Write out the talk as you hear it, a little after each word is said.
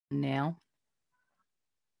now.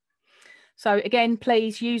 So again,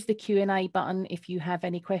 please use the Q&A button if you have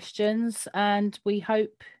any questions, and we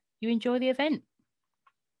hope you enjoy the event.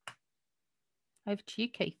 Over to you,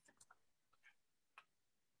 Keith.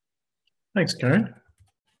 Thanks, Karen.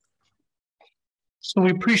 So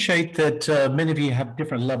we appreciate that many of you have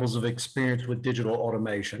different levels of experience with digital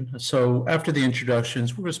automation. So after the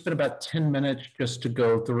introductions, we're going to spend about 10 minutes just to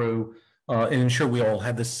go through and ensure we all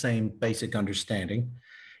have the same basic understanding.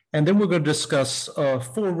 And then we're going to discuss 4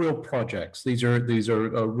 real projects. These are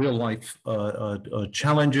real life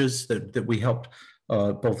challenges that we helped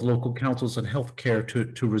both local councils and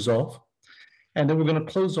healthcare to resolve. And then we're going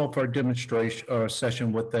to close off our demonstration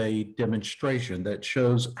session with a demonstration that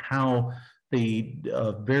shows how the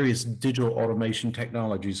various digital automation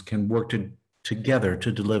technologies can work together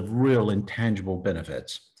to deliver real and tangible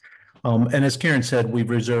benefits. And as Karen said, we've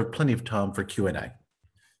reserved plenty of time for Q&A.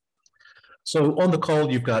 So on the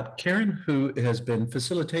call, you've got Karen, who has been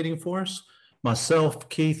facilitating for us. Myself,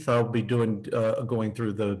 Keith, I'll be going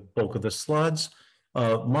through the bulk of the slides.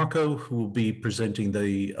 Marco, who will be presenting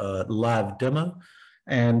the live demo,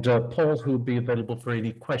 and Paul, who will be available for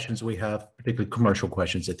any questions we have, particularly commercial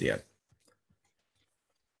questions at the end.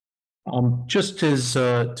 Just as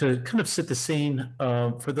to kind of set the scene,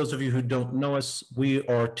 for those of you who don't know us, we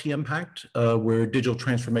are T-Impact. We're digital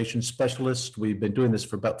transformation specialists. We've been doing this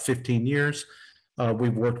for about 15 years.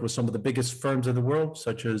 We've worked with some of the biggest firms in the world,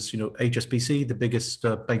 such as HSBC, the biggest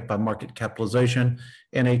bank by market capitalization,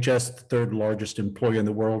 NHS, the 3rd largest employer in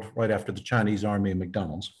the world, right after the Chinese Army and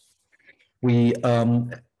McDonald's. We've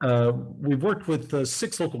worked with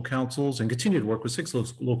 6 local councils and continue to work with 6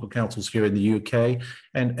 local councils here in the UK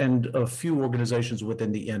and a few organizations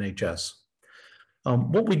within the NHS.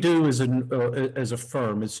 What we do as a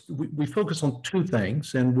firm is we focus on 2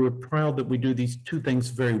 things, and we're proud that we do these 2 things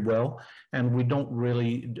very well. And we don't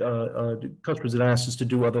really, customers that ask us to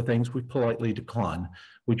do other things, we politely decline.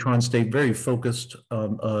 We try and stay very focused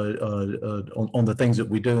on the things that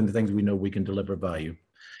we do and the things we know we can deliver value.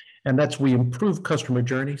 And that's we improve customer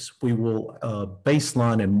journeys. We will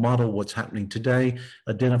baseline and model what's happening today,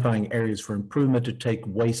 identifying areas for improvement to take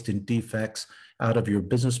waste and defects out of your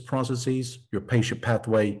business processes, your patient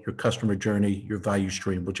pathway, your customer journey, your value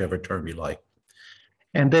stream, whichever term you like.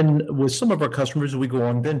 And then with some of our customers, we go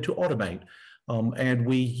on then to automate. And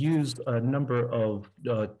we use a number of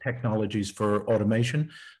technologies for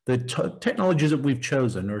automation. The technologies that we've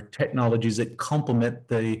chosen are technologies that complement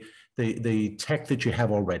the tech that you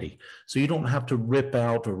have already. So you don't have to rip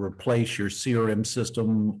out or replace your CRM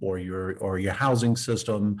system or your housing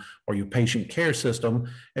system or your patient care system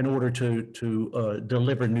in order to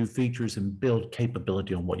deliver new features and build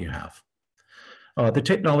capability on what you have. The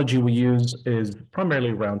technology we use is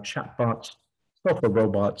primarily around chatbots, software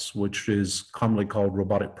robots, which is commonly called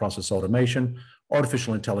robotic process automation,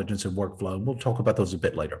 artificial intelligence, and workflow. We'll talk about those a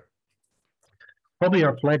bit later. Probably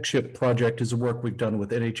our flagship project is the work we've done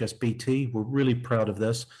with NHSBT. We're really proud of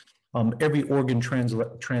this. Every organ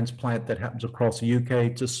transplant that happens across the UK,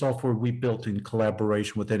 it's a software we built in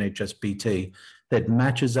collaboration with NHSBT that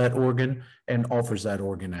matches that organ and offers that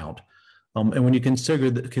organ out. And when you consider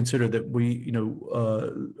that we,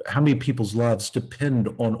 how many people's lives depend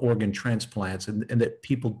on organ transplants and that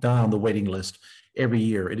people die on the waiting list every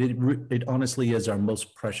year, it honestly is our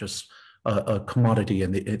most precious commodity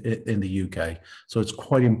in the UK. So it's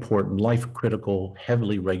quite important, life critical,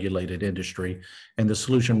 heavily regulated industry, and the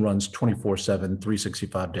solution runs 24/7,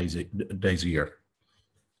 365 days a year.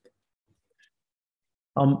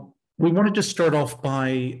 We wanted to start off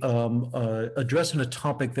by addressing a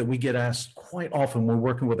topic that we get asked quite often when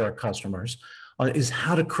working with our customers, is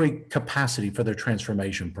how to create capacity for their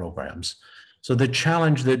transformation programs. So the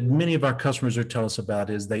challenge that many of our customers are telling us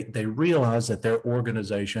about is they realize that their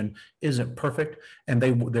organization isn't perfect, and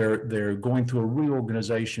they're going through a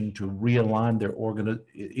reorganization to realign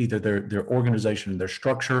either their organization and their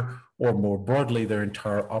structure, or more broadly, their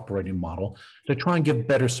entire operating model to try and give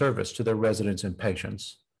better service to their residents and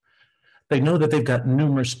patients. They know that they've got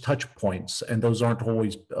numerous touch points, and those aren't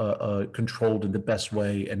always controlled in the best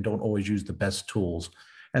way and don't always use the best tools,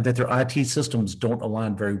 and that their IT systems don't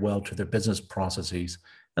align very well to their business processes.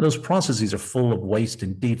 And those processes are full of waste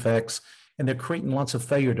and defects, and they're creating lots of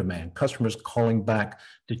failure demand. Customers calling back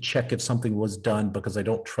to check if something was done because they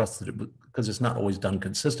don't trust that because it's not always done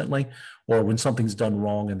consistently, or when something's done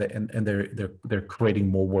wrong and they're creating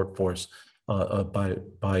more workforce by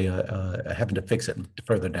having to fix it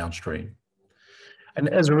further downstream. And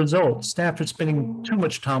as a result, staff are spending too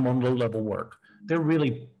much time on low-level work. They're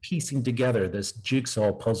really piecing together this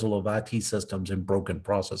jigsaw puzzle of IT systems and broken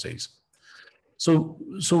processes. So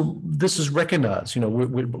this is recognized.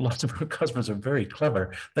 Lots of our customers are very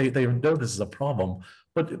clever. They know this is a problem,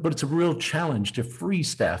 but it's a real challenge to free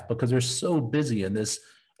staff because they're so busy in this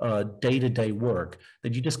day-to-day work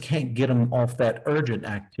that you just can't get them off that urgent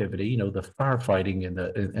activity, the firefighting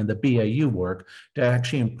and the BAU work, to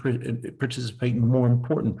actually participate in more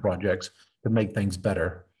important projects to make things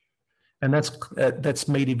better. And that's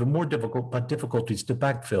made even more difficult by difficulties to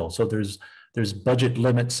backfill. So there's budget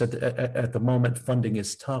limits at the moment. Funding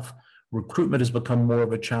is tough. Recruitment has become more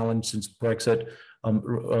of a challenge since Brexit.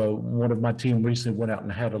 One of my team recently went out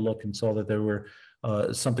and had a look and saw that there were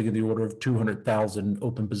something in the order of 200,000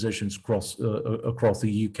 open positions across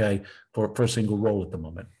the UK for a single role at the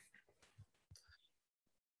moment.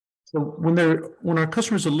 So when our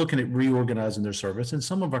customers are looking at reorganizing their service, and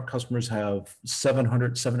some of our customers have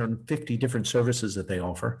 700, 750 different services that they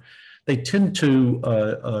offer, they tend to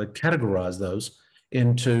categorize those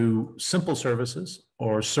into simple services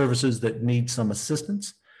or services that need some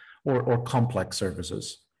assistance, or complex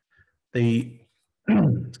services.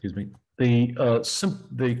 Excuse me.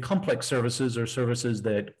 The complex services are services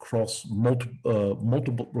that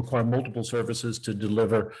require multiple services to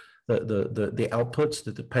deliver the outputs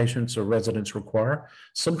that the patients or residents require,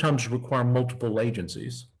 sometimes require multiple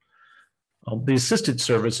agencies. The assisted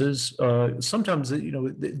services, sometimes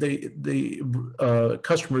the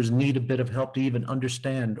customers need a bit of help to even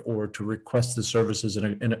understand or to request the services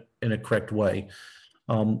in a correct way.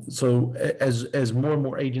 So as more and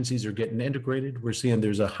more agencies are getting integrated, we're seeing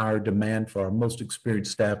there's a higher demand for our most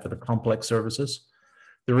experienced staff for the complex services.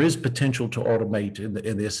 There is potential to automate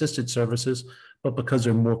in the assisted services, but because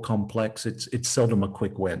they're more complex, it's seldom a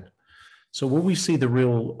quick win. So where we see the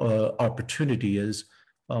real opportunity is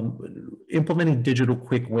implementing digital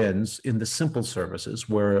quick wins in the simple services,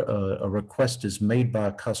 where a request is made by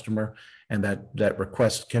a customer and that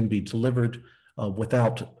request can be delivered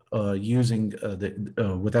without using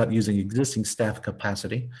existing staff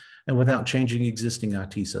capacity and without changing existing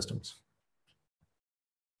IT systems.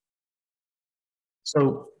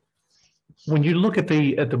 So when you look at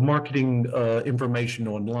the marketing information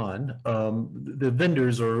online, the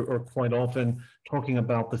vendors are quite often talking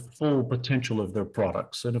about the full potential of their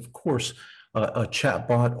products. And of course, a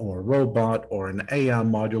chatbot or a robot or an AI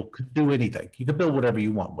module could do anything. You can build whatever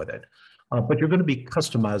you want with it, but you're going to be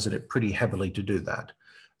customizing it pretty heavily to do that.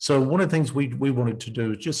 So one of the things we wanted to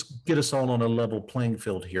do is just get us all on a level playing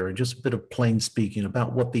field here, and just a bit of plain speaking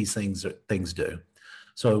about what these things do.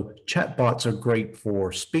 So chatbots are great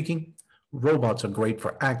for speaking, robots are great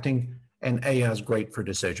for acting, and AI is great for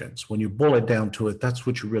decisions. When you boil it down to it, that's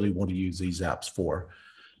what you really want to use these apps for.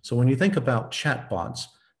 So when you think about chatbots,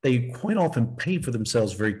 they quite often pay for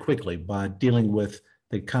themselves very quickly by dealing with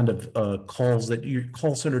the kind of calls that your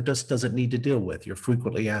call center just doesn't need to deal with. Your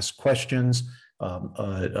frequently asked questions.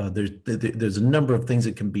 There's a number of things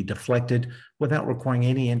that can be deflected without requiring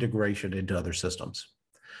any integration into other systems.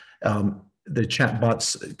 The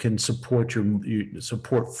chatbots can support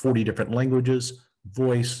support 40 different languages,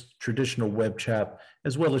 voice, traditional web chat,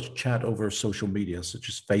 as well as chat over social media such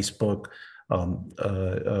as Facebook,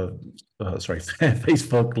 Facebook,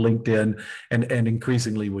 LinkedIn, and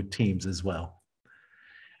increasingly with Teams as well.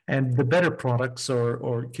 And the better products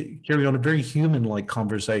carry on a very human-like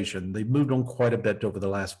conversation. They've moved on quite a bit over the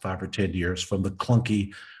last 5 or 10 years from the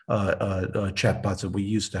clunky chatbots that we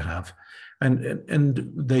used to have.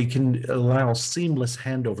 And they can allow seamless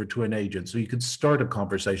handover to an agent. So you could start a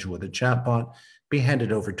conversation with a chatbot, be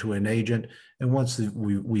handed over to an agent, and once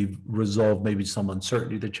we've resolved maybe some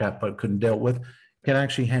uncertainty the chatbot couldn't deal with, can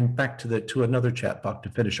actually hand back to another chatbot to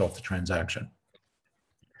finish off the transaction.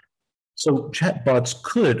 So chatbots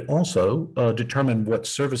could also determine what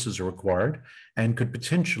services are required and could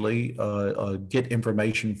potentially get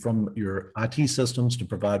information from your IT systems to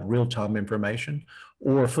provide real-time information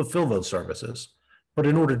or fulfill those services. But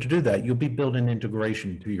in order to do that, you'll be building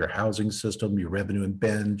integration to your housing system, your revenue and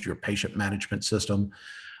bins, your patient management system.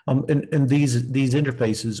 And these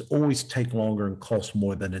interfaces always take longer and cost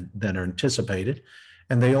more than are anticipated.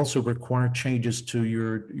 And they also require changes to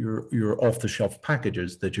your off-the-shelf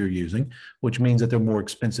packages that you're using, which means that they're more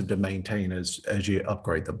expensive to maintain as you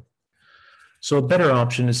upgrade them. So a better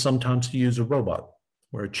option is sometimes to use a robot,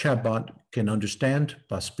 where a chatbot can understand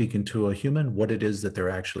by speaking to a human what it is that they're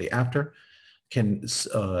actually after, can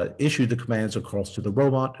issue the commands across to the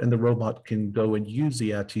robot, and the robot can go and use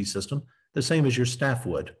the IT system the same as your staff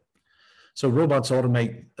would. So robots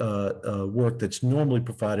automate work that's normally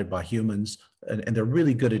provided by humans, and they're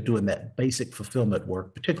really good at doing that basic fulfillment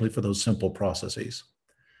work, particularly for those simple processes.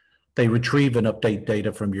 They retrieve and update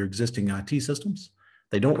data from your existing IT systems.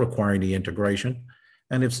 They don't require any integration,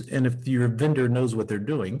 And if your vendor knows what they're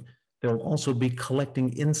doing, they'll also be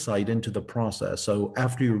collecting insight into the process. So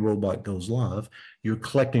after your robot goes live, you're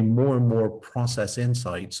collecting more and more process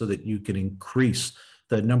insight so that you can increase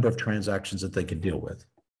the number of transactions that they can deal with.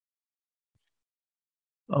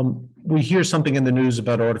 We hear something in the news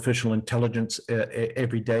about artificial intelligence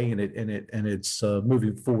every day, and it's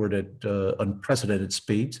moving forward at unprecedented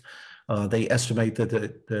speeds. They estimate that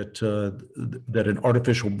an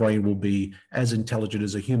artificial brain will be as intelligent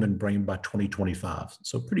as a human brain by 2025.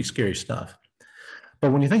 So pretty scary stuff.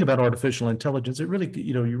 But when you think about artificial intelligence, it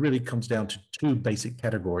really comes down to two basic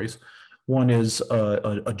categories. One is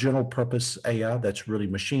a general purpose AI that's really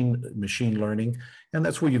machine learning, and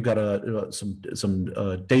that's where you've got some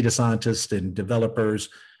data scientists and developers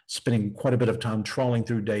spending quite a bit of time trawling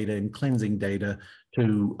through data and cleansing data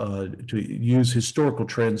to use historical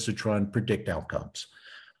trends to try and predict outcomes.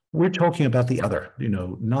 We're talking about the other,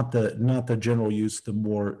 not the general use, the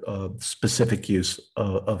more specific use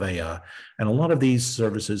of AI. And a lot of these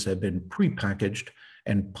services have been prepackaged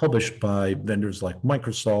and published by vendors like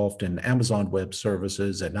Microsoft and Amazon Web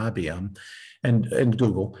Services and IBM and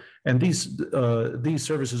Google. And these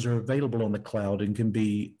services are available on the cloud and can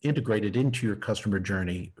be integrated into your customer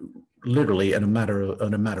journey literally in a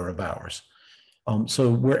matter of hours.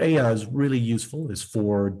 So where AI is really useful is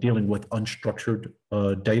for dealing with unstructured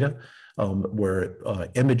data, where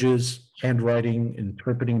images, handwriting,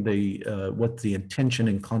 interpreting what the intention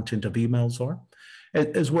and content of emails are,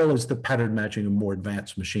 as well as the pattern matching and more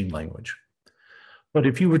advanced machine language. But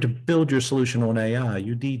if you were to build your solution on AI,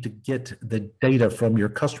 you need to get the data from your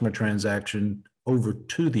customer transaction over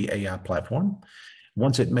to the AI platform.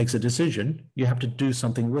 Once it makes a decision, you have to do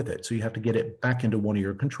something with it. So you have to get it back into one of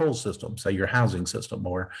your control systems, say your housing system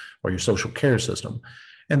or your social care system.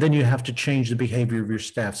 And then you have to change the behavior of your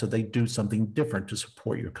staff so they do something different to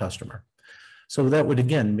support your customer. So that would,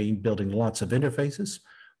 again, mean building lots of interfaces.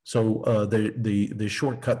 So the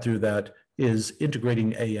shortcut through that is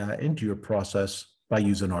integrating AI into your process by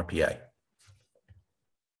using RPA.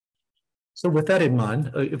 So with that in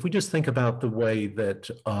mind, if we just think about the way that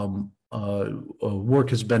work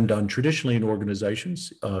has been done traditionally in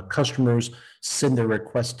organizations, customers send their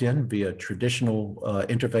request in via traditional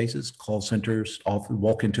interfaces, call centers,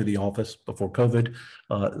 walk into the office before COVID,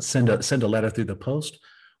 send a letter through the post,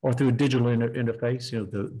 or through a digital interface,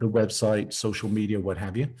 the website, social media, what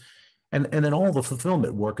have you. And then all the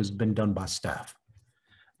fulfillment work has been done by staff.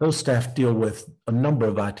 Those staff deal with a number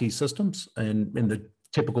of IT systems, and in the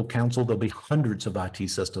typical council, there'll be hundreds of IT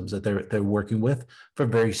systems that they're working with for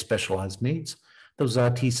very specialized needs. Those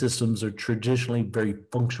IT systems are traditionally very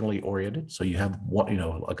functionally oriented. So you have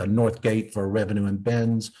like a Northgate for revenue and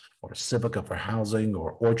bins, or Civica for housing,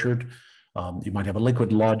 or Orchard. You might have a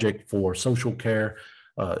Liquid Logic for social care,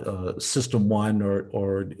 System One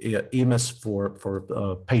or EMIS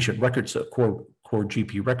for patient records, core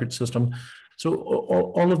GP record system. So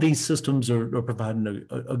all of these systems are providing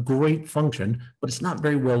a great function, but it's not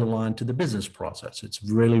very well aligned to the business process. It's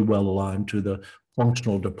really well aligned to the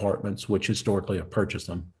functional departments, which historically have purchased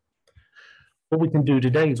them. What we can do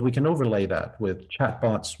today is we can overlay that with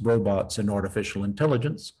chatbots, robots, and artificial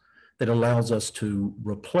intelligence that allows us to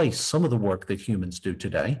replace some of the work that humans do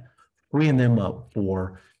today, freeing them up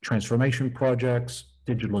for transformation projects,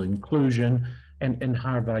 digital inclusion, and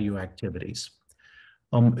higher value activities.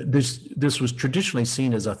 This was traditionally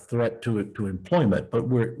seen as a threat to employment, but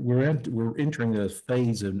we're entering a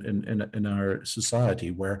phase in our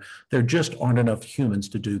society where there just aren't enough humans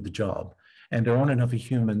to do the job, and there aren't enough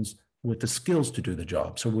humans with the skills to do the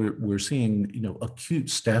job. So we're seeing acute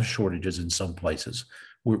staff shortages in some places.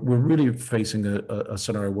 We're really facing a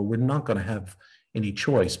scenario where we're not going to have any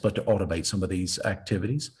choice but to automate some of these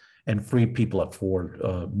activities and free people up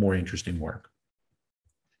for more interesting work.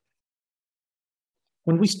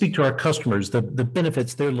 When we speak to our customers, the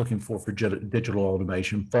benefits they're looking for digital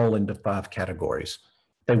automation fall into 5 categories.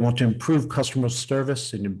 They want to improve customer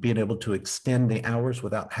service and being able to extend the hours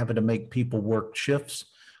without having to make people work shifts,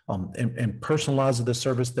 and personalize the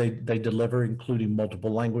service they deliver, including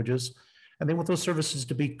multiple languages. And they want those services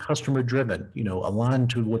to be customer driven, aligned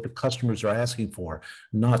to what the customers are asking for,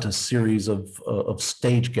 not a series of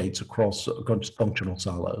stage gates across functional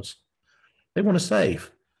silos. They want to save.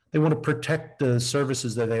 They want to protect the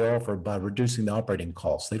services that they offer by reducing the operating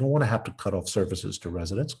costs. They don't want to have to cut off services to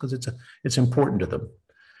residents because it's important to them.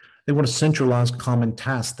 They want to centralize common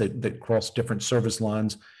tasks that cross different service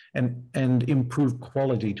lines and improve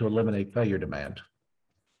quality to eliminate failure demand.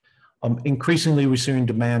 Increasingly, we're seeing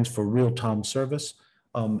demands for real-time service,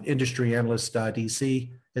 Industry analyst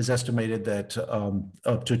IDC has estimated that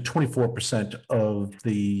up to 24% of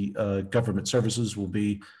the government services will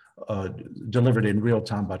be delivered in real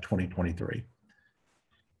time by 2023.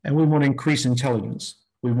 And we want to increase intelligence.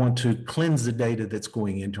 We want to cleanse the data that's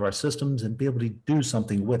going into our systems and be able to do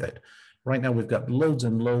something with it. Right now, we've got loads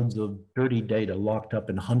and loads of dirty data locked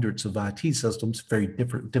up in hundreds of IT systems, very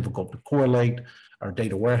difficult to correlate. Our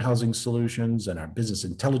data warehousing solutions and our business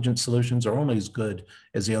intelligence solutions are only as good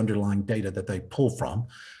as the underlying data that they pull from.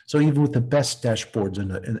 So even with the best dashboards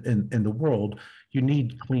in the world, you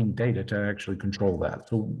need clean data to actually control that.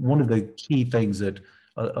 So one of the key things that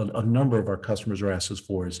a number of our customers are asking us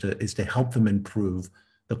for is to help them improve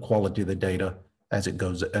the quality of the data as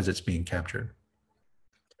it's being captured.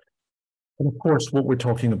 And of course, what we're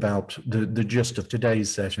talking about, the gist of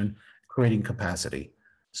today's session, creating capacity.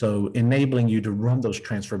 So enabling you to run those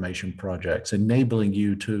transformation projects, enabling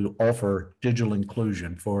you to offer digital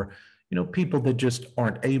inclusion for people that just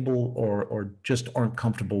aren't able or just aren't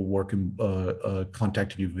comfortable working,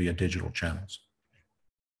 contacting you via digital channels.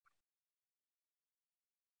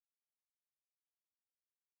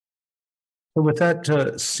 So with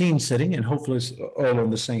that scene setting, and hopefully it's all on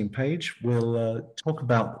the same page, we'll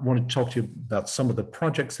want to talk to you about some of the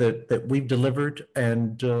projects that we've delivered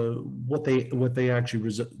and what they actually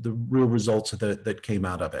the real results that came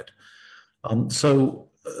out of it.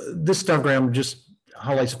 This diagram just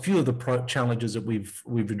highlights a few of the challenges that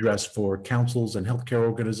we've addressed for councils and healthcare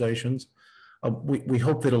organizations. We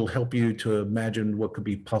hope that it'll help you to imagine what could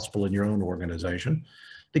be possible in your own organization.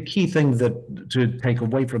 The key thing to take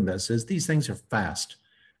away from this is these things are fast,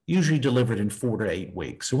 usually delivered in 4 to 8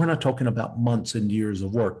 weeks. So we're not talking about months and years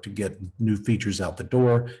of work to get new features out the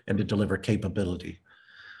door and to deliver capability.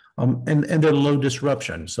 And they're low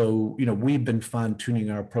disruption. So, we've been fine-tuning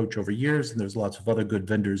our approach over years, and there's lots of other good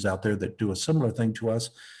vendors out there that do a similar thing to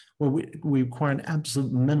us, where we require an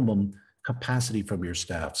absolute minimum capacity from your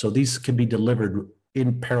staff. So these can be delivered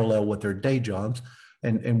in parallel with their day jobs.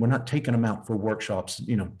 And we're not taking them out for workshops,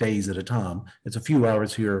 days at a time. It's a few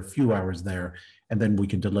hours here, a few hours there, and then we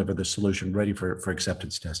can deliver the solution ready for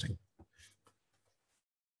acceptance testing.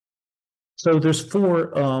 So there's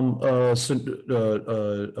 4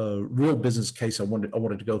 real business case I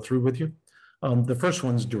wanted to go through with you. The first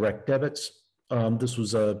one's direct debits. This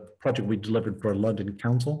was a project we delivered for a London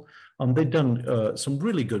council. They've done some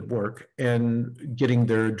really good work in getting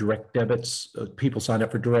their direct debits. People sign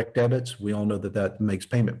up for direct debits. We all know that makes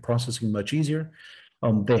payment processing much easier.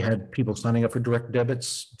 They had people signing up for direct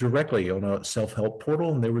debits directly on a self-help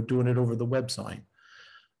portal, and they were doing it over the website.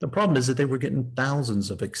 The problem is that they were getting thousands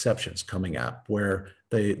of exceptions coming up where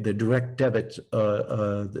the direct debit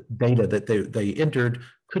data that they entered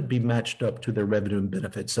could be matched up to their revenue and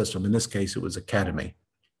benefit system. In this case, it was Academy.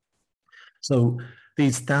 So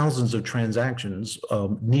these thousands of transactions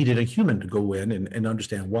needed a human to go in and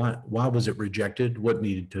understand why was it rejected, what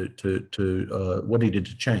needed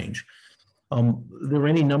to change. There were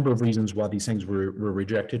any number of reasons why these things were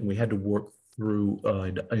rejected, and we had to work through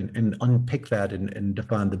and unpick that and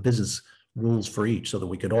define the business rules for each so that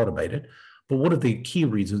we could automate it. But one of the key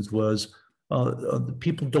reasons was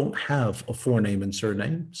people don't have a forename and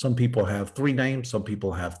surname. Some people have 3 names, some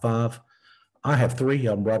people have 5. I have 3.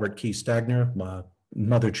 I'm Robert Key Stagner. My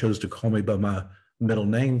mother chose to call me by my middle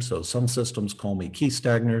name, so some systems call me Key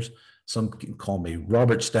Stagners, some call me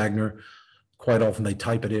Robert Stagner. Quite often they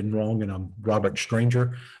type it in wrong and I'm Robert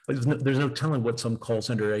Stranger. There's no telling what some call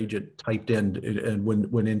center agent typed in and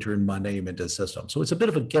when entering my name into the system. So it's a bit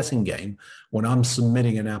of a guessing game when I'm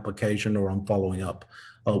submitting an application or I'm following up.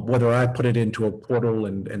 Whether I put it into a portal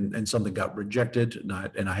and something got rejected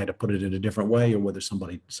and I had to put it in a different way, or whether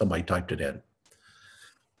somebody typed it in.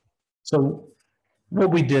 So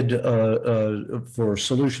what we did for a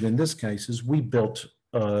solution in this case is we built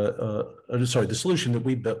the solution that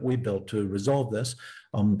we built to resolve this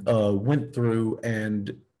went through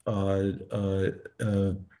and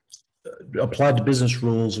applied the business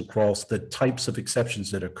rules across the types of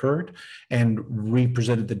exceptions that occurred and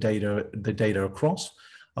represented the data across.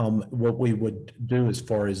 What we would do as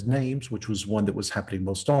far as names, which was one that was happening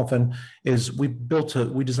most often, is we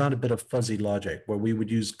designed a bit of fuzzy logic where we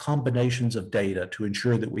would use combinations of data to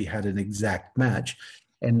ensure that we had an exact match.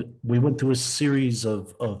 And we went through a series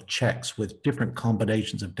of checks with different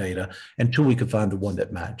combinations of data until we could find the one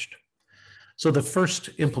that matched. So the first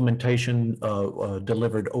implementation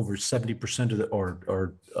delivered over 70%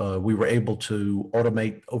 of we were able to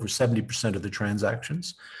automate over 70% of the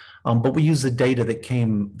transactions. But we used the data that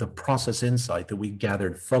the process insight that we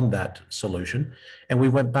gathered from that solution, and we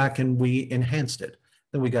went back and we enhanced it.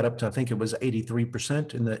 Then we got up to, I think it was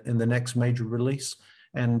 83% in the next major release.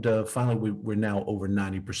 And finally, we're now over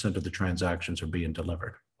 90% of the transactions are being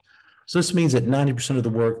delivered. So this means that 90% of the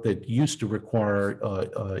work that used to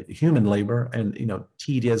require human labor and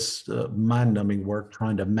tedious, mind-numbing work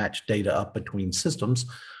trying to match data up between systems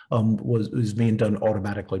was being done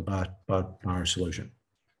automatically by our solution.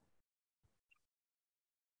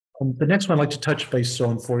 The next one I'd like to touch base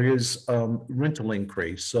on for you is rental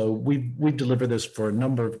increase. So we deliver this for a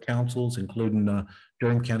number of councils, including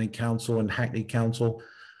Durham County Council and Hackney Council.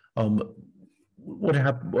 What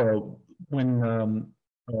happens when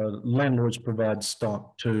landlords provide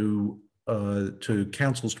stock to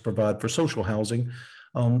councils to provide for social housing?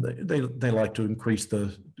 They like to increase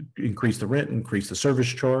the rent, increase the service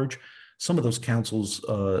charge. Some of those councils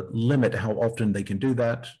limit how often they can do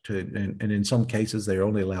that, and in some cases they're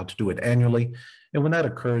only allowed to do it annually. And when that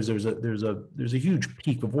occurs, there's a huge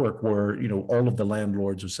peak of work where all of the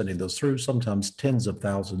landlords are sending those through, sometimes tens of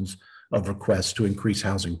thousands of requests to increase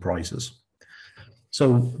housing prices.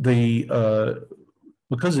 So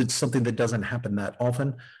because it's something that doesn't happen that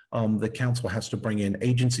often, the council has to bring in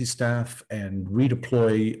agency staff and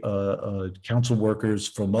redeploy council workers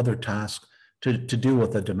from other tasks to deal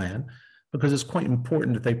with the demand, because it's quite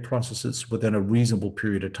important that they process this within a reasonable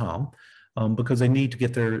period of time, because they need to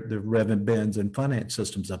get their rev and bins and finance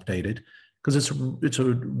systems updated, because it's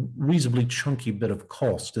a reasonably chunky bit of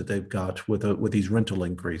cost that they've got with these rental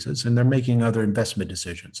increases, and they're making other investment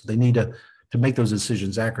decisions. They need to make those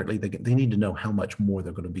decisions accurately. They need to know how much more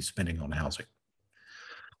they're going to be spending on housing.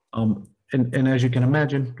 And as you can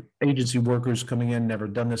imagine, agency workers coming in, never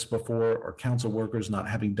done this before, or council workers not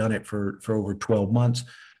having done it for over 12 months,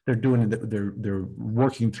 they're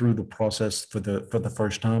working through the process for the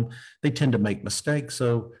first time. They tend to make mistakes,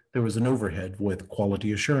 so there was an overhead with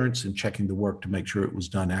quality assurance and checking the work to make sure it was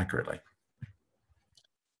done accurately.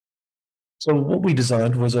 So what we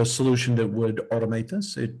designed was a solution that would automate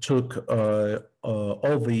this. It took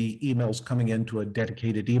all the emails coming into a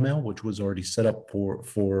dedicated email, which was already set up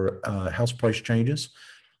for house price changes.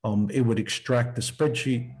 It would extract the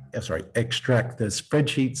spreadsheets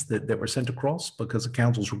that were sent across, because the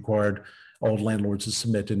councils required all landlords to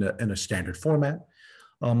submit in a standard format.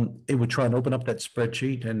 It would try and open up that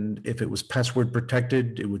spreadsheet, and if it was password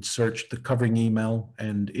protected, it would search the covering email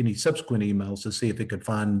and any subsequent emails to see if it could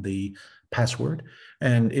find the password.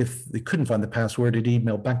 And if they couldn't find the password, it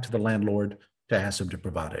emailed back to the landlord to ask them to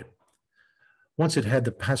provide it. Once it had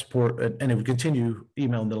the passport, and it would continue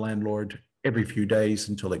emailing the landlord every few days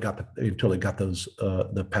until it got those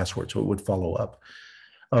the password, so it would follow up.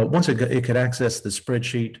 Once it could access the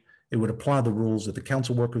spreadsheet, it would apply the rules that the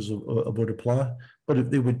council workers would apply, but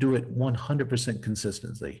it would do it 100%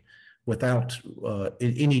 consistency without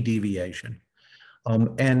any deviation.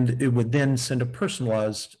 And it would then send a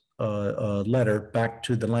personalized letter back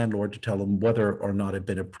to the landlord to tell them whether or not it had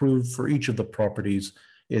been approved for each of the properties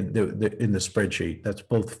in the spreadsheet. That's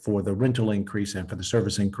both for the rental increase and for the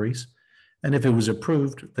service increase. And if it was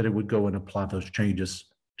approved, that it would go and apply those changes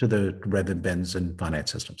to the rev and bins and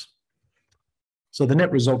finance systems. So the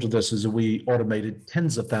net result of this is that we automated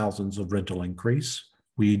tens of thousands of rental increase.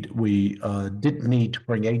 We didn't need to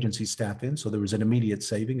bring agency staff in, so there was an immediate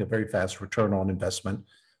saving, a very fast return on investment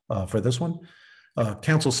for this one.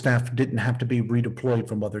 Council staff didn't have to be redeployed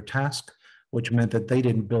from other tasks, which meant that they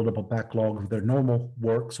didn't build up a backlog of their normal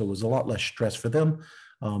work, so it was a lot less stress for them,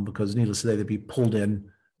 because needless to say, they'd be pulled in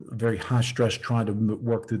very high stress trying to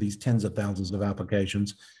work through these tens of thousands of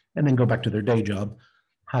applications and then go back to their day job,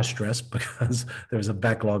 high stress, because there's a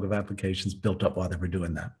backlog of applications built up while they were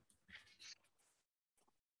doing that.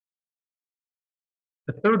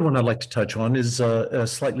 The third one I'd like to touch on is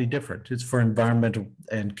slightly different. It's for environmental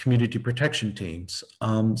and community protection teams.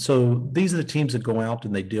 So these are the teams that go out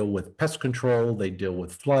and they deal with pest control, they deal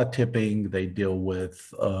with fly tipping, they deal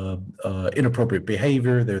with inappropriate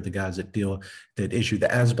behavior. They're the guys that issue the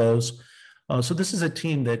ASBOs. So this is a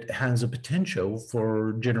team that has a potential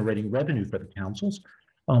for generating revenue for the councils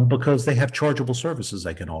because they have chargeable services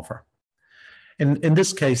they can offer. In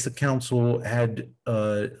this case, the council had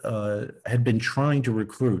been trying to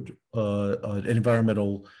recruit an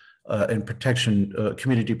environmental and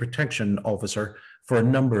community protection officer for a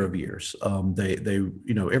number of years.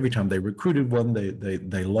 Every time they recruited one,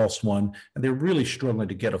 they lost one, and they're really struggling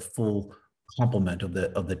to get a full complement of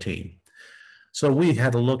the team. So we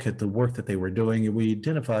had a look at the work that they were doing, and we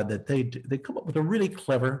identified that they come up with a really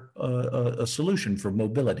clever a solution for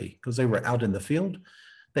mobility, because they were out in the field.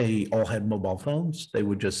 They all had mobile phones. They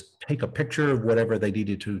would just take a picture of whatever they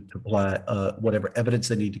needed to apply, whatever evidence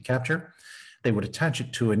they need to capture. They would attach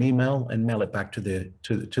it to an email and mail it back to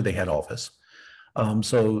the head office.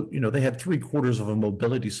 So they had 3/4 of a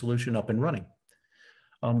mobility solution up and running.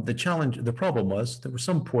 The problem was there was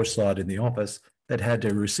some poor sod in the office that had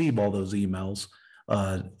to receive all those emails,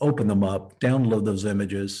 open them up, download those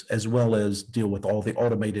images, as well as deal with all the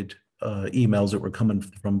automated emails that were coming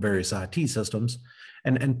from various IT systems,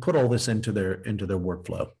 and put all this into their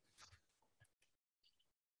workflow.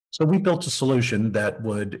 So we built a solution that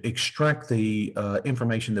would extract the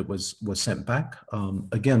information that was sent back.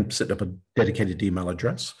 Again, setting up a dedicated email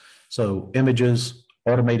address. So images,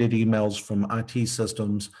 automated emails from IT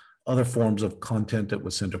systems, other forms of content that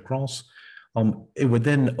was sent across. It would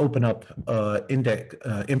then open up index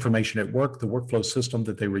information at work, the workflow system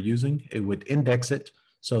that they were using. It would index it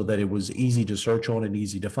so that it was easy to search on and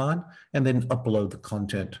easy to find, and then upload the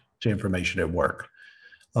content to information at work.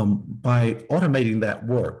 By automating that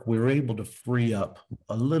work, we were able to free up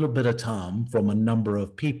a little bit of time from a number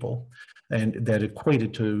of people, and that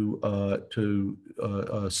equated to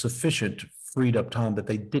sufficient freed up time that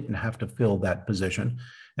they didn't have to fill that position.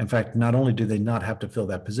 In fact, not only did they not have to fill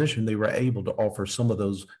that position, they were able to offer some of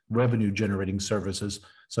those revenue generating services,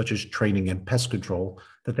 such as training and pest control,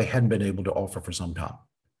 that they hadn't been able to offer for some time.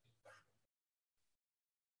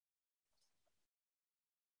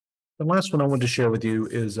 The last one I wanted to share with you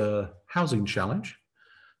is a housing challenge.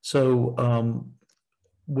 So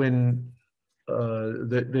when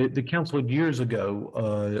the council years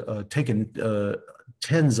ago taken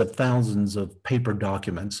tens of thousands of paper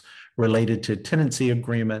documents related to tenancy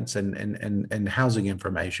agreements and housing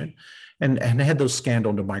information, and had those scanned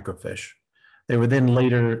onto microfiche. They were then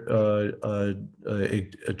later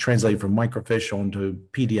translated from microfiche onto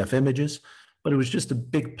PDF images, but it was just a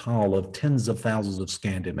big pile of tens of thousands of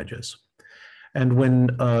scanned images. And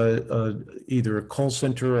when either a call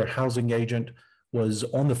center or housing agent was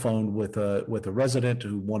on the phone with a resident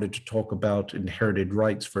who wanted to talk about inherited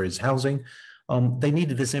rights for his housing, they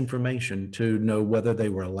needed this information to know whether they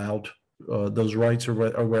were allowed those rights or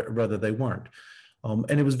whether they weren't.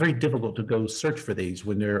 And it was very difficult to go search for these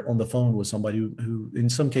when they're on the phone with somebody who in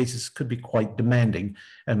some cases could be quite demanding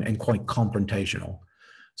and quite confrontational.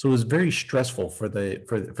 So it was very stressful for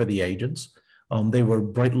the agents. They were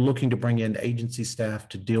looking to bring in agency staff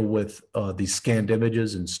to deal with these scanned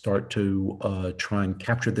images and start to try and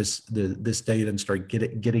capture this data and start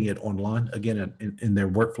getting it online, again, in their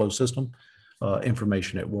workflow system,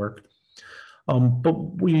 information at work.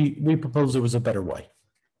 But we proposed there was a better way.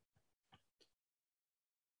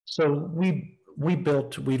 So we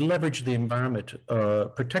leveraged the environment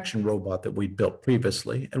protection robot that we built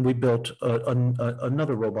previously, and we built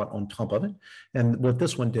another robot on top of it. And what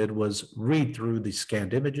this one did was read through the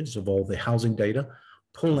scanned images of all the housing data,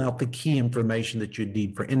 pull out the key information that you'd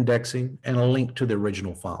need for indexing, and a link to the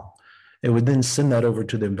original file. It would then send that over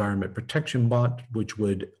to the environment protection bot, which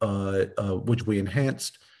we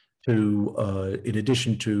enhanced to, in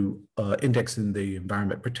addition to indexing the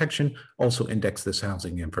environment protection, also index this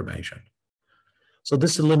housing information. So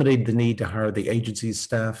this eliminated the need to hire the agency's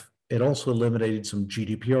staff. It also eliminated some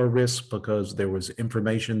GDPR risks because there was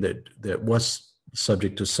information that was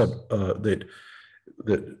subject to that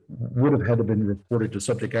would have had to been reported to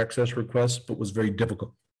subject access requests, but was very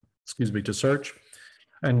difficult, to search.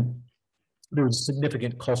 And there was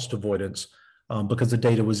significant cost avoidance because the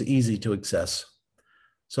data was easy to access.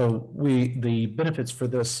 So the benefits for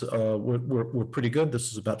this were pretty good.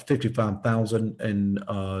 This is about 55,000 in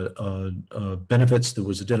benefits that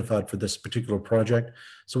was identified for this particular project.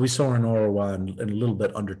 So we saw an ROI in a little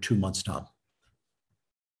bit under 2 months' time.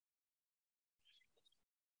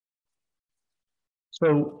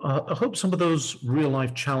 So I hope some of those real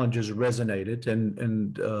life challenges resonated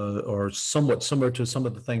and are somewhat similar to some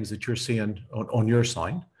of the things that you're seeing on your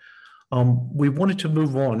side. We wanted to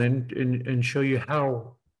move on and show you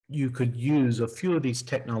how you could use a few of these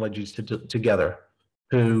technologies together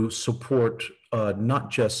to support not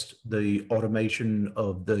just the automation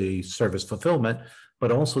of the service fulfillment,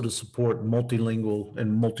 but also to support multilingual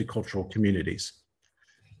and multicultural communities.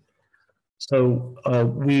 So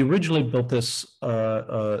we originally built this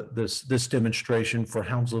demonstration for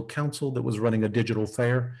Hounslow Council that was running a digital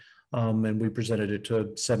fair, and we presented it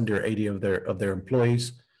to 70 or 80 of their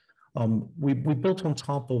employees. We built on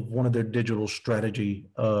top of one of their digital strategy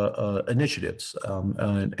initiatives,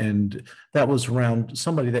 and that was around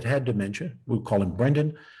somebody that had dementia. We call him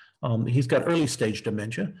Brendan. He's got early stage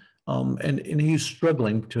dementia, and he's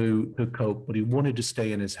struggling to cope, but he wanted to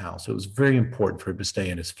stay in his house. It was very important for him to stay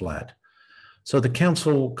in his flat. So the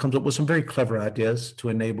council comes up with some very clever ideas to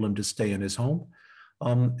enable him to stay in his home.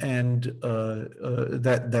 That's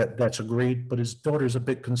agreed, but his daughter's a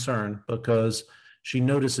bit concerned because she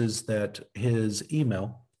notices that his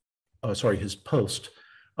his post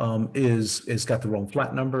is got the wrong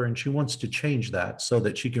flat number, and she wants to change that so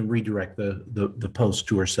that she can redirect the post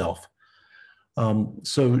to herself.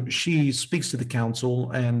 So she speaks to the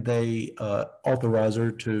council, and they authorize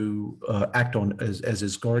her to act on as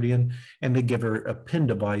his guardian, and they give her a PIN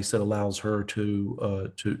device that allows her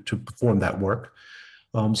to perform that work.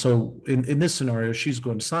 So in this scenario, she's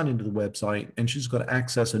going to sign into the website, and she's going to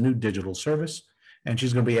access a new digital service, and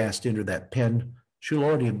she's going to be asked to enter that PIN. She'll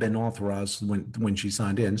already have been authorized when she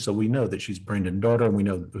signed in, so we know that she's Brendan's daughter, and we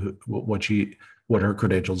know what her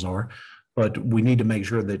credentials are. But we need to make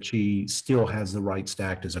sure that she still has the rights to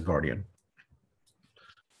act as a guardian.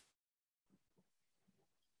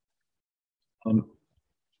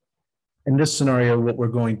 In this scenario, what we're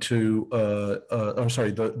going to,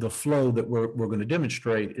 the flow that we're going to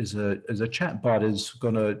demonstrate is a chatbot is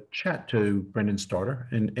going to chat to Brendan's daughter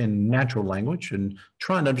in natural language and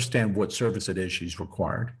try and understand what service it is she's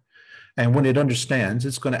required. And when it understands,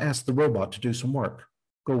 it's going to ask the robot to do some work,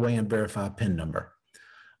 go away and verify a PIN number.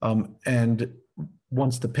 And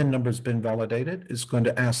once the PIN number has been validated, it's going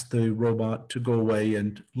to ask the robot to go away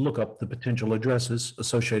and look up the potential addresses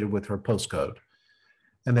associated with her postcode.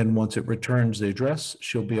 And then once it returns the address,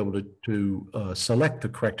 she'll be able to select the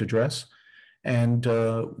correct address. And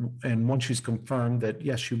once she's confirmed that,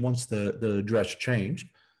 yes, she wants the address changed,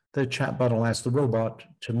 the chatbot will ask the robot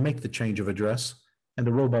to make the change of address, and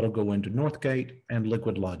the robot will go into Northgate and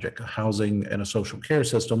Liquid Logic, a housing and a social care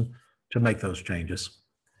system, to make those changes.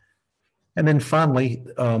 And then finally,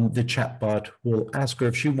 the chatbot will ask her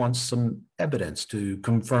if she wants some evidence to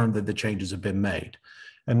confirm that the changes have been made.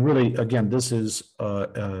 And really, again, this is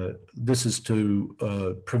to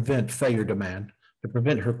prevent failure demand, to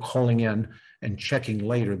prevent her calling in and checking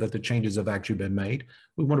later that the changes have actually been made.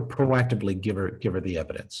 We want to proactively give her the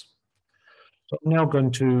evidence. So I'm now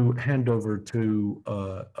going to hand over to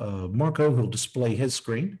Marco, who'll display his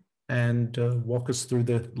screen and walk us through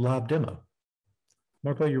the live demo.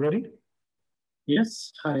 Marco, you ready?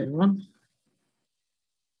 Yes. Hi, everyone.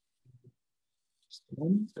 Just a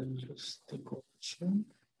moment, and just take over share.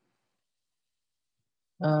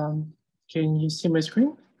 Can you see my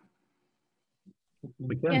screen?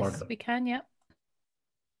 We can, yes, Marco. we can. Yep.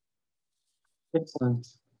 Excellent.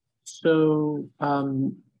 So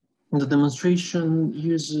the demonstration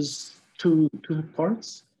uses two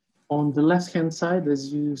parts. On the left-hand side,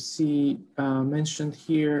 as you see mentioned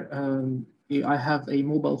here, I have a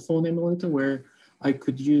mobile phone emulator where I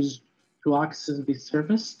could use to access this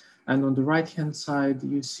service. And on the right-hand side,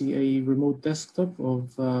 you see a remote desktop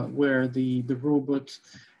of where the robot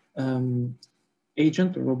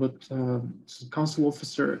agent, the robot council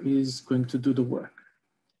officer is going to do the work.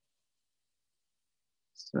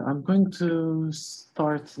 So I'm going to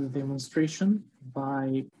start the demonstration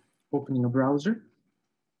by opening a browser,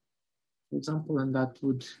 for example, and that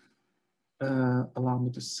would allow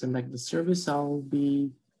me to select the service. I'll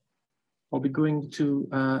be going to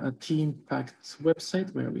a team-packed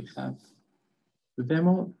website where we have the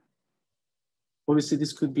demo. Obviously,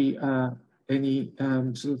 this could be any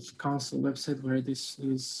sort of council website where this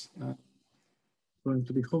is going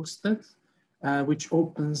to be hosted, which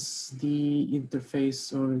opens the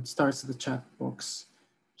interface, or it starts the chat box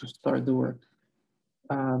to start the work.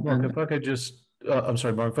 Mark, if I could just, I'm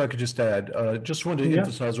sorry, Mark, if I could just add, just wanted to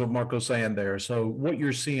emphasize what Marco's saying there. So what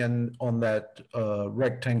you're seeing on that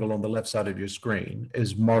rectangle on the left side of your screen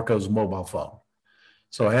is Marco's mobile phone.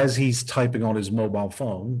 So as he's typing on his mobile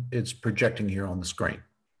phone, it's projecting here on the screen.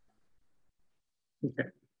 Okay.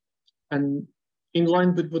 And in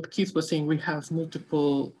line with what Keith was saying, we have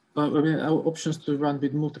multiple options to run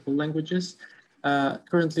with multiple languages.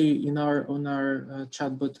 Currently, on our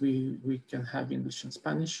chatbot, we can have English and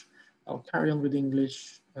Spanish. I'll carry on with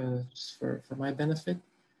English just for my benefit.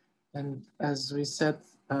 And as we said,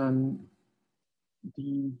 the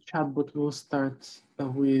chatbot will start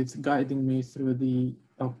with guiding me through the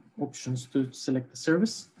options to select the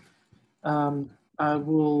service. I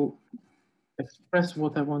will express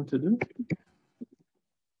what I want to do.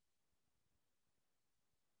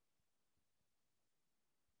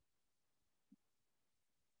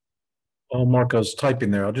 While Marco's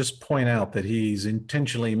typing there, I'll just point out that he's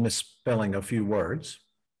intentionally misspelling a few words.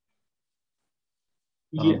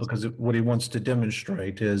 Yes. Because what he wants to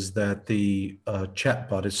demonstrate is that the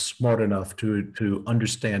chatbot is smart enough to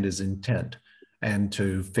understand his intent and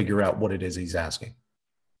to figure out what it is he's asking.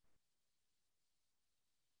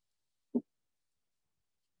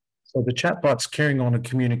 So the chatbot's carrying on a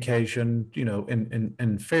communication,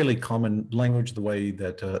 in fairly common language, the way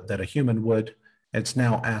that a human would. It's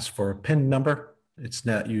now asked for a PIN number. It's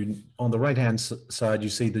now on the right-hand side, you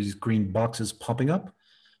see these green boxes popping up.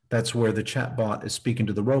 That's where the chatbot is speaking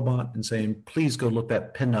to the robot and saying, please go look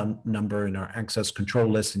that PIN number in our access control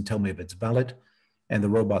list and tell me if it's valid. And the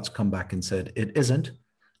robot's come back and said it isn't.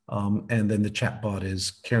 And then the chatbot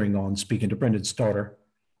is carrying on speaking to Brendan's daughter,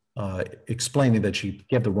 explaining that she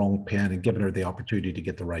gave the wrong PIN and giving her the opportunity to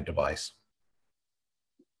get the right device.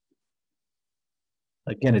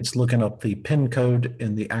 Again, it's looking up the PIN code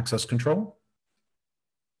in the access control.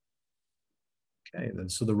 Okay, then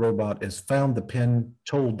so the robot has found the PIN,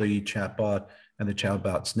 told the chatbot, and the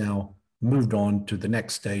chatbot's now moved on to the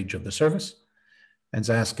next stage of the service and is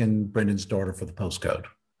asking Brendan's daughter for the postcode.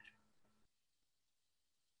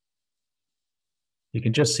 You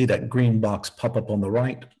can just see that green box pop up on the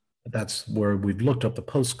right. That's where we've looked up the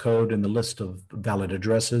postcode in the list of valid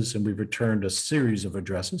addresses, and we've returned a series of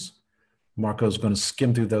addresses. Marco's going to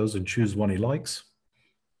skim through those and choose one he likes.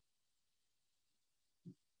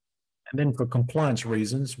 And then for compliance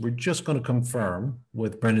reasons, we're just going to confirm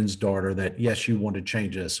with Brendan's daughter that, yes, you want to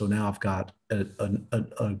change this. So now I've got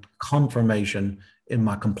a confirmation in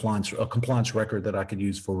my compliance record that I could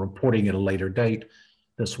use for reporting at a later date.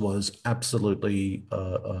 This was absolutely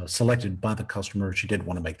selected by the customer. She did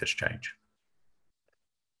want to make this change.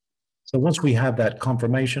 So once we have that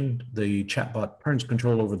confirmation, the chatbot turns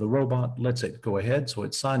control over the robot, lets it go ahead. So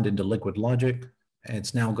it's signed into Liquid Logic, and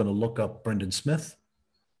it's now going to look up Brendan Smith.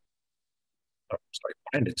 Oh, sorry,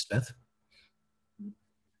 Brandon Smith.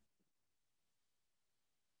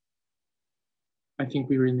 I think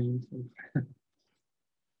we renamed him.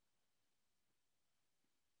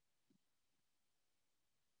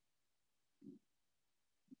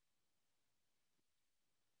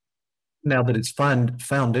 Now that it's found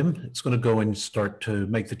him, it's going to go and start to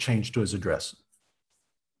make the change to his address.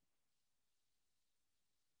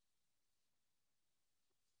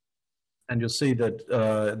 And you'll see that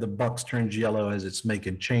the box turns yellow as it's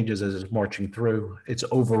making changes, as it's marching through. It's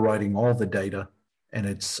overwriting all the data, and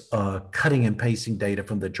it's cutting and pasting data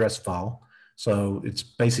from the address file. So it's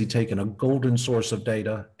basically taking a golden source of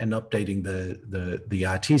data and updating the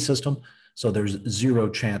IT system. So there's zero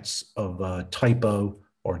chance of typo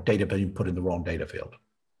or data being put in the wrong data field.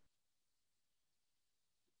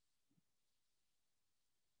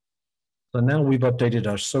 So now we've updated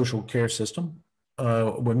our social care system.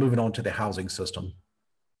 We're moving on to the housing system.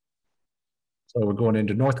 So we're going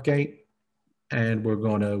into Northgate, and we're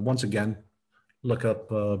going to, once again, look up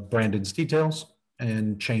Brandon's details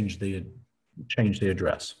and change the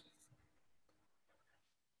address.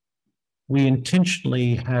 We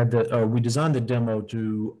intentionally had we designed the demo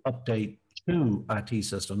to update 2 IT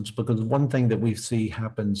systems, because one thing that we see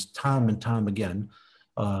happens time and time again,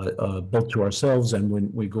 both to ourselves and when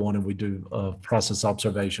we go on and we do process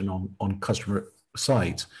observation on customer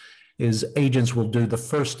sites, is agents will do the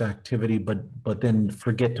first activity, but then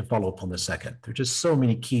forget to follow up on the second. There are just so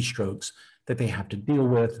many keystrokes that they have to deal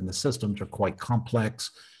with, and the systems are quite complex.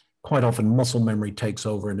 Quite often muscle memory takes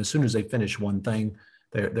over, and as soon as they finish one thing,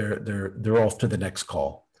 they're off to the next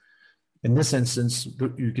call. In this instance,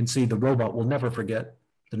 you can see the robot will never forget.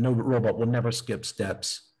 The robot will never skip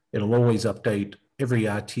steps. It'll always update every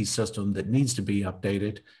IT system that needs to be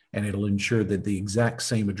updated, and it'll ensure that the exact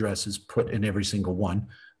same address is put in every single one,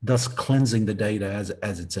 thus cleansing the data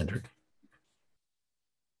as it's entered.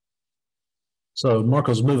 So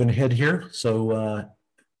Marco's moving ahead here. So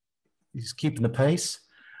he's keeping the pace.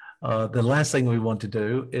 The last thing we want to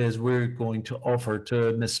do is we're going to offer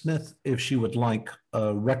to Ms. Smith if she would like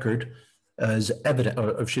a record as evidence,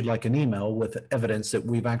 or if she'd like an email with evidence that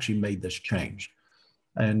we've actually made this change.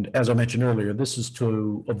 And as I mentioned earlier, this is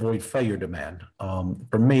to avoid failure demand.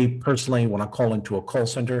 For me personally, when I call into a call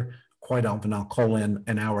center, quite often I'll call in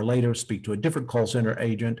an hour later, speak to a different call center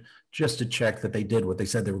agent just to check that they did what they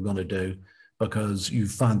said they were going to do, because you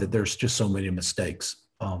find that there's just so many mistakes.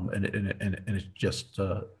 And it's just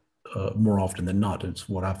more often than not, it's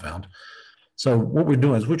what I found. So what we're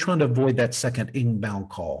doing is we're trying to avoid that second inbound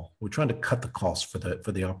call. We're trying to cut the costs for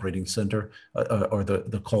the operating center or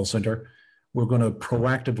the call center. We're going to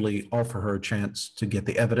proactively offer her a chance to get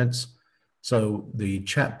the evidence. So the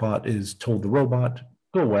chatbot is told the robot,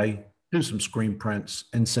 go away, do some screen prints,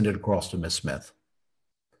 and send it across to Ms. Smith.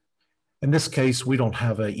 In this case, we don't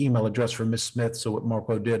have an email address for Ms. Smith, so what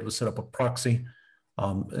Marco did was set up a proxy.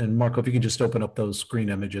 And Marco, if you can just open up those screen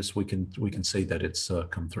images, we can see that it's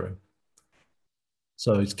come through.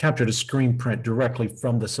 So it's captured a screen print directly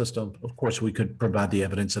from the system. Of course, we could provide the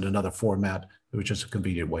evidence in another format, which is a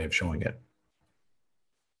convenient way of showing it.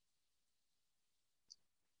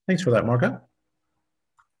 Thanks for that, Marco.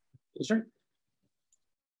 Yes, sir.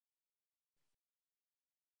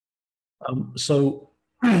 So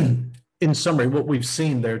in summary, what we've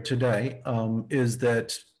seen there today is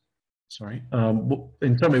that Sorry.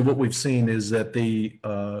 In summary, what we've seen is that the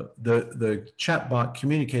chatbot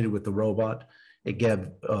communicated with the robot. It gave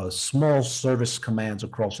small service commands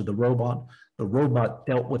across to the robot. The robot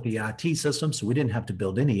dealt with the IT system, so we didn't have to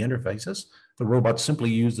build any interfaces. The robot simply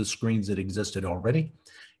used the screens that existed already.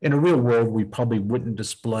 In a real world, we probably wouldn't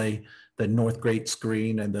display the Northgate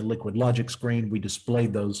screen and the Liquid Logic screen. We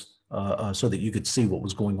displayed those so that you could see what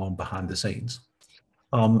was going on behind the scenes.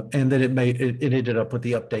 And then it ended up with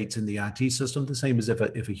the updates in the IT system, the same as if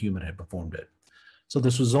a human had performed it. So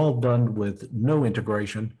this was all done with no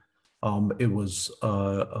integration. It was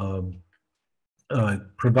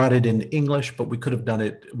provided in English, but we could have done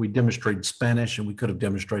it. We demonstrated Spanish, and we could have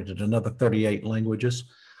demonstrated another 38 languages.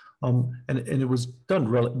 And it was done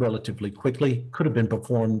relatively quickly, could have been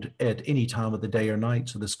performed at any time of the day or night.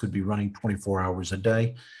 So this could be running 24 hours a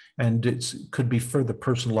day. And it could be further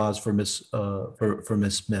personalized for Ms.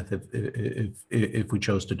 Smith if we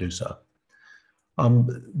chose to do so.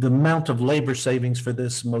 The amount of labor savings for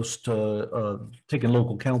this, taking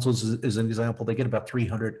local councils as an example, they get about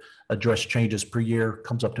 300 address changes per year,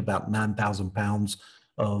 comes up to about 9,000 pounds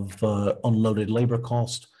of unloaded labor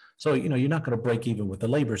cost. So, you're not going to break even with the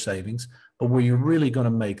labor savings, but where you're really going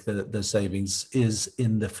to make the savings is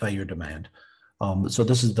in the failure demand. So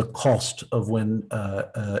this is the cost of when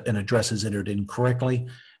an address is entered incorrectly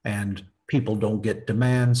and people don't get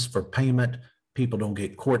demands for payment, people don't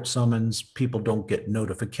get court summons, people don't get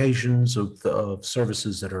notifications of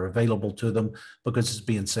services that are available to them because it's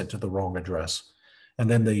being sent to the wrong address. And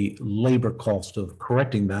then the labor cost of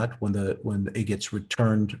correcting that when it gets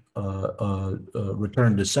returned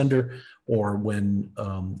to sender, or when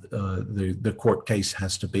the court case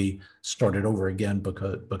has to be started over again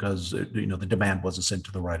because the demand wasn't sent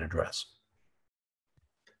to the right address.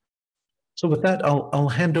 So with that, I'll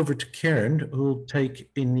hand over to Karen, who will take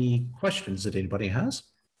any questions that anybody has.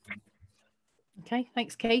 Okay,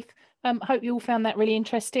 thanks, Keith. Hope you all found that really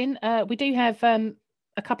interesting. We do have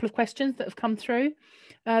a couple of questions that have come through.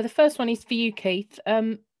 The first one is for you, Keith.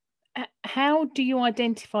 How do you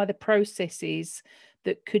identify the processes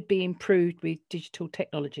that could be improved with digital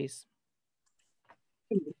technologies?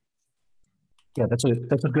 Yeah, that's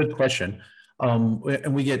a good question.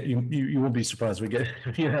 And we get, you won't be surprised, we get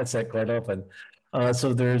that quite often.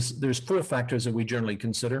 So there's 4 factors that we generally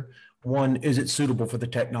consider. One, is it suitable for the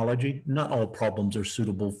technology? Not all problems are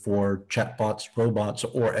suitable for chatbots, robots,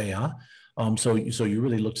 or AI. So you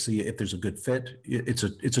really look to see if there's a good fit. It's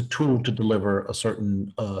a tool to deliver a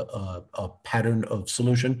certain pattern of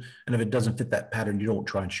solution, and if it doesn't fit that pattern, you don't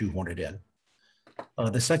try and shoehorn it in.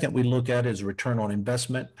 The second we look at is return on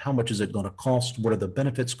investment. How much is it going to cost? What are the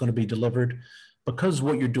benefits going to be delivered? Because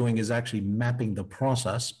what you're doing is actually mapping the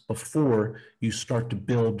process before you start to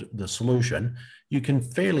build the solution, you can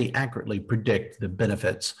fairly accurately predict the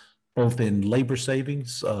benefits, both in labor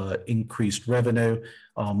savings, increased revenue,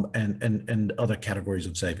 and other categories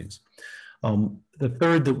of savings. The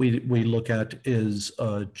third that we look at is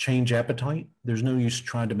change appetite. There's no use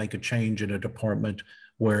trying to make a change in a department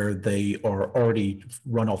where they are already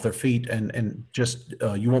run off their feet, and just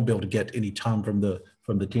you won't be able to get any time from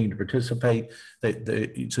the team to participate.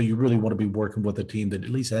 So you really want to be working with a team that at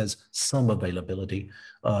least has some availability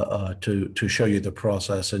to show you the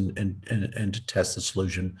process and to test the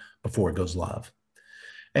solution before it goes live.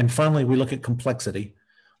 And finally, we look at complexity.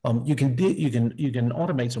 You can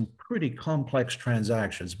automate some pretty complex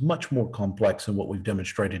transactions, much more complex than what we've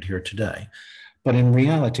demonstrated here today. But in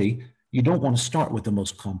reality, you don't want to start with the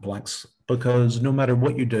most complex, because no matter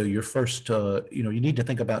what you do, your first, you need to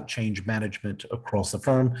think about change management across the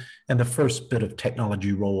firm. And the first bit of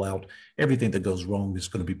technology rollout, everything that goes wrong is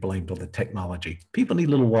going to be blamed on the technology. People need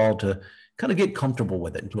a little while to kind of get comfortable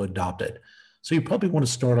with it and to adopt it. So you probably want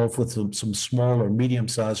to start off with some small or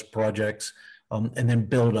medium-sized projects, and then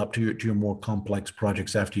build up to your more complex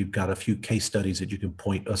projects after you've got a few case studies that you can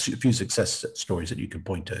point, a few success stories that you can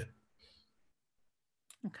point to.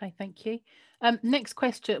 Okay, thank you. Next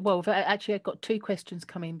question. Well, actually, I've got 2 questions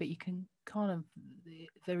coming, but you can kind of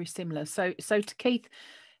very similar. So to Keith,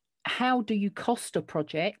 how do you cost a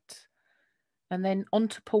project? And then on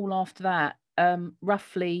to Paul after that,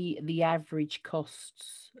 roughly the average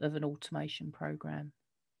costs of an automation program.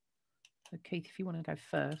 So Keith, if you want to go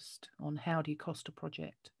first on how do you cost a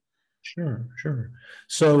project? Sure.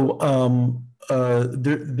 So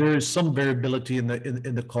there's some variability in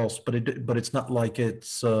the cost, but it's not like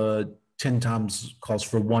it's 10 times cost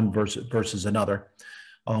for one versus another.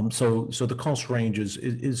 So the cost range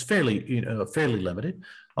is fairly limited.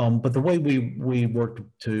 But the way we work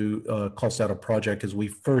to cost out a project is we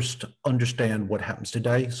first understand what happens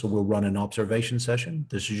today. So we'll run an observation session.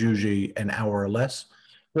 This is usually an hour or less.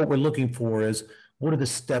 what we're looking for is, what are the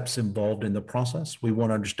steps involved in the process? We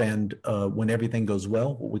want to understand when everything goes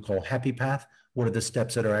well, what we call happy path. What are the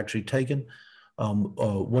steps that are actually taken?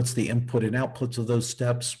 What's the input and outputs of those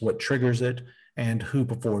steps? What triggers it? And who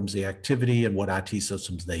performs the activity and what IT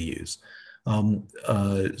systems they use.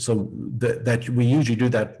 So that we usually do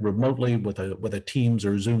that remotely with a Teams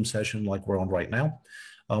or Zoom session like we're on right now.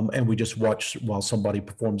 And we just watch while somebody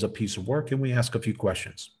performs a piece of work and we ask a few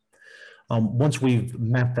questions. Once we've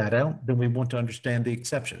mapped that out, then we want to understand the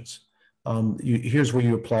exceptions. Here's where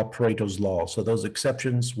you apply Pareto's law. So those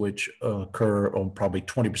exceptions, which occur on probably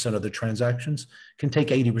 20% of the transactions, can take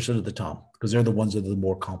 80% of the time because they're the ones that are the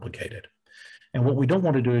more complicated. And what we don't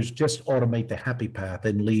want to do is just automate the happy path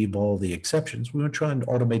and leave all the exceptions. We want to try and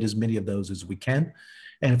automate as many of those as we can.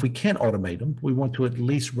 And if we can't automate them, we want to at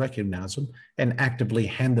least recognize them and actively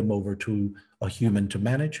hand them over to a human to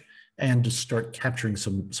manage and to start capturing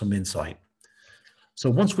some insight. So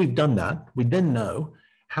once we've done that, we then know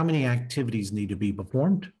how many activities need to be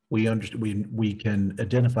performed. We can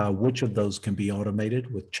identify which of those can be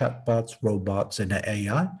automated with chatbots, robots, and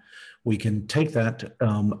AI. We can take that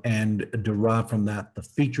and derive from that the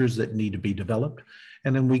features that need to be developed,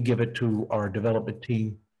 and then we give it to our development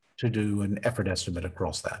team to do an effort estimate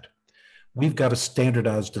across that. We've got a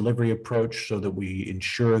standardized delivery approach so that we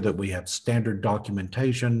ensure that we have standard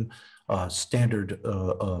documentation, standard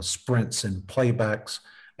sprints and playbacks,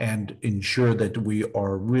 and ensure that we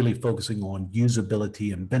are really focusing on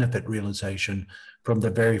usability and benefit realization from the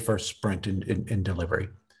very first sprint in delivery.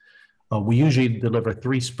 We usually deliver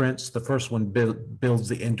 3 sprints. The first one builds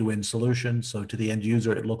the end-to-end solution. So to the end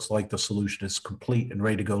user, it looks like the solution is complete and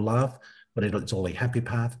ready to go live, but it's only happy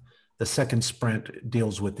path. The second sprint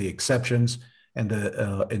deals with the exceptions and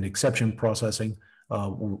an exception processing,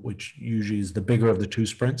 which usually is the bigger of the 2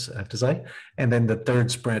 sprints, I have to say. And then the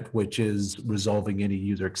third sprint, which is resolving any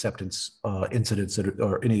user acceptance incidents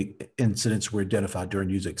or any incidents were identified during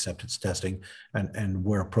user acceptance testing and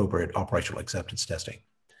where appropriate, operational acceptance testing.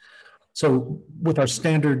 So with our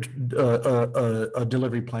standard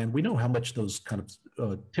delivery plan, we know how much those kind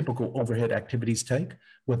of typical overhead activities take.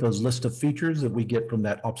 With those list of features that we get from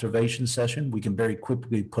that observation session, we can very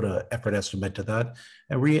quickly put an effort estimate to that.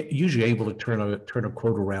 And we're usually able to turn a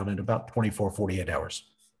quote around in about 24, 48 hours.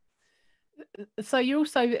 So you're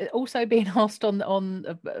also being asked on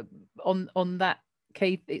that,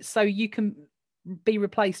 Keith, it's so you can be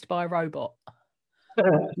replaced by a robot.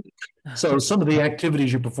 So some of the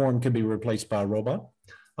activities you perform can be replaced by a robot.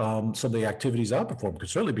 Some of the activities I perform could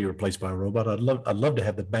certainly be replaced by a robot. I'd love to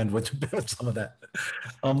have the bandwidth to build some of that.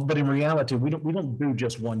 But in reality, we don't do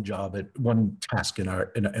just one job at one task in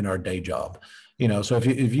our day job. You know, so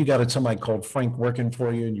if you got somebody called Frank working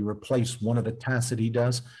for you and you replace one of the tasks that he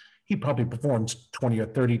does, he probably performs 20 or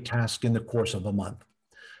 30 tasks in the course of a month.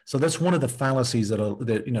 So that's one of the fallacies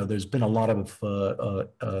that you know, there's been a lot of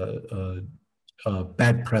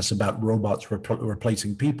bad press about robots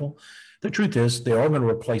replacing people. The truth is, they are going to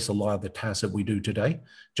replace a lot of the tasks that we do today,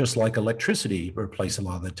 just like electricity replaced a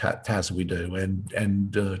lot of the tasks that we do,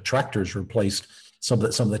 and tractors replaced some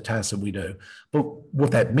of the tasks that we do. But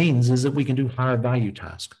what that means is that we can do higher value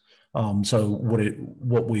tasks. So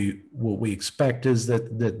what we expect is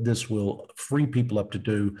that this will free people up to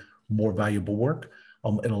do more valuable work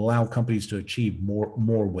and allow companies to achieve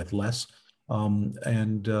more with less.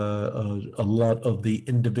 And a lot of the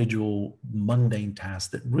individual mundane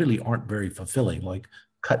tasks that really aren't very fulfilling, like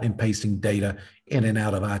cutting and pasting data in and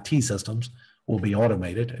out of IT systems, will be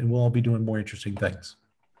automated, and we'll all be doing more interesting things.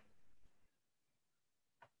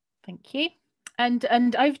 Thank you. And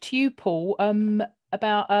over to you, Paul,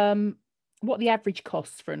 about what the average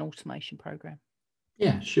costs for an automation program.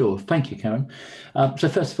 Yeah, sure. Thank you, Karen. So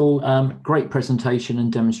first of all, great presentation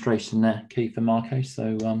and demonstration there, Keith and Marco.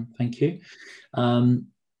 So thank you. I'm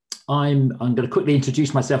going to quickly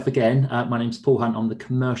introduce myself again. My name's Paul Hunt. I'm the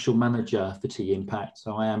commercial manager for T Impact.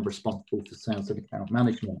 So I am responsible for sales and account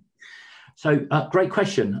management. So great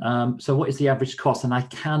question. So what is the average cost? And I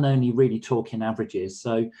can only really talk in averages.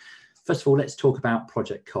 So first of all, let's talk about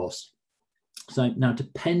project cost. So now,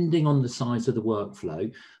 depending on the size of the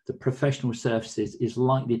workflow, the professional services is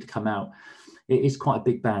likely to come out. It is quite a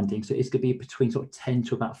big banding, so it's going to be between sort of 10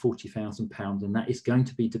 to about £40,000, and that is going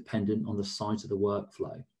to be dependent on the size of the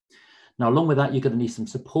workflow. Now, along with that, you're going to need some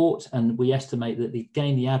support, and we estimate that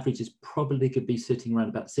the average is probably could be sitting around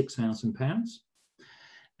about £6,000,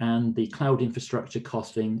 and the cloud infrastructure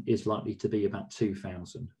costing is likely to be about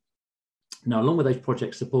 £2,000. Now, along with those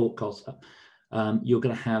project support costs, you're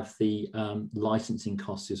going to have the licensing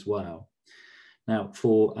costs as well. Now,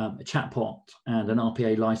 for a chatbot and an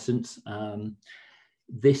RPA license,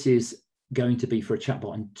 this is going to be for a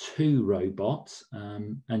chatbot and 2 robots.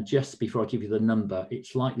 And just before I give you the number,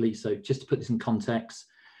 it's likely, so just to put this in context,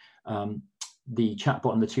 the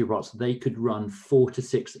chatbot and the 2 robots, they could run 4 to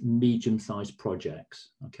 6 medium-sized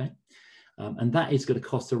projects, okay? And that is going to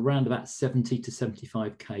cost around about 70 to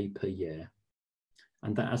 75k per year.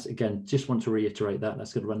 And that's, again, just want to reiterate that,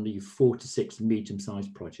 that's going to run you 4 to 6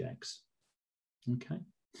 medium-sized projects, okay?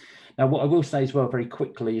 Now, what I will say as well very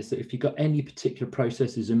quickly is that if you've got any particular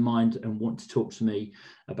processes in mind and want to talk to me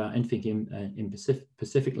about anything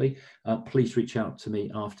specifically, please reach out to me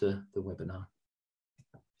after the webinar.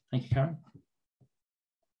 Thank you, Karen.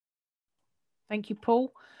 Thank you,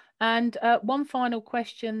 Paul. And one final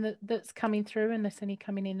question that's coming through, unless any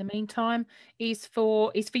coming in the meantime, is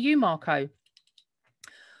for you, Marco.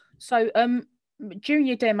 So during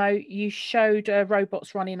your demo, you showed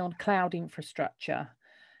robots running on cloud infrastructure.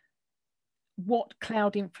 What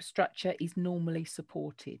cloud infrastructure is normally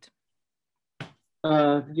supported?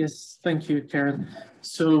 Yes, thank you, Karen.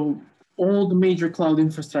 So all the major cloud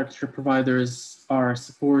infrastructure providers are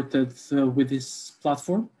supported with this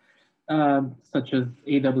platform, such as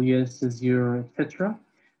AWS, Azure, etc.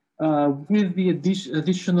 With the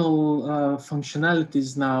additional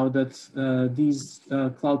functionalities now that these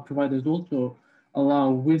cloud providers also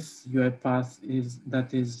allow with UiPath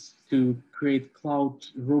is to create cloud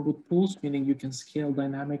robot pools, meaning you can scale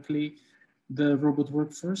dynamically the robot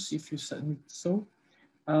workforce if you need so.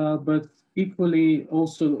 But equally,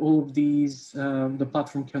 also all of these, the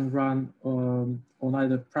platform can run on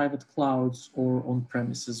either private clouds or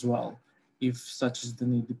on-premise as well, if such is the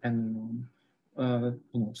need, depending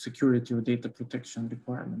on security or data protection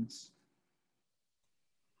requirements.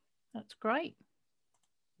 That's great.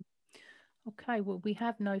 Okay, well, we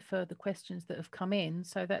have no further questions that have come in,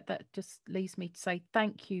 so that just leaves me to say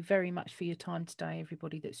thank you very much for your time today,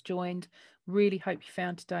 everybody that's joined. Really hope you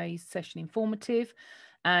found today's session informative,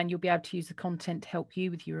 and you'll be able to use the content to help you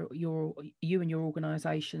with you and your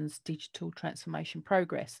organisation's digital transformation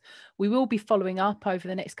progress. We will be following up over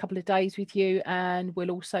the next couple of days with you, and we'll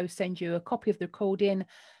also send you a copy of the recording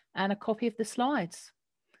and a copy of the slides.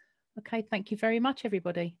 Okay, thank you very much,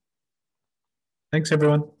 everybody. Thanks,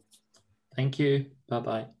 everyone. Thank you.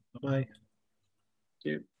 Bye-bye. Bye-bye. Thank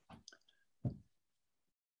you.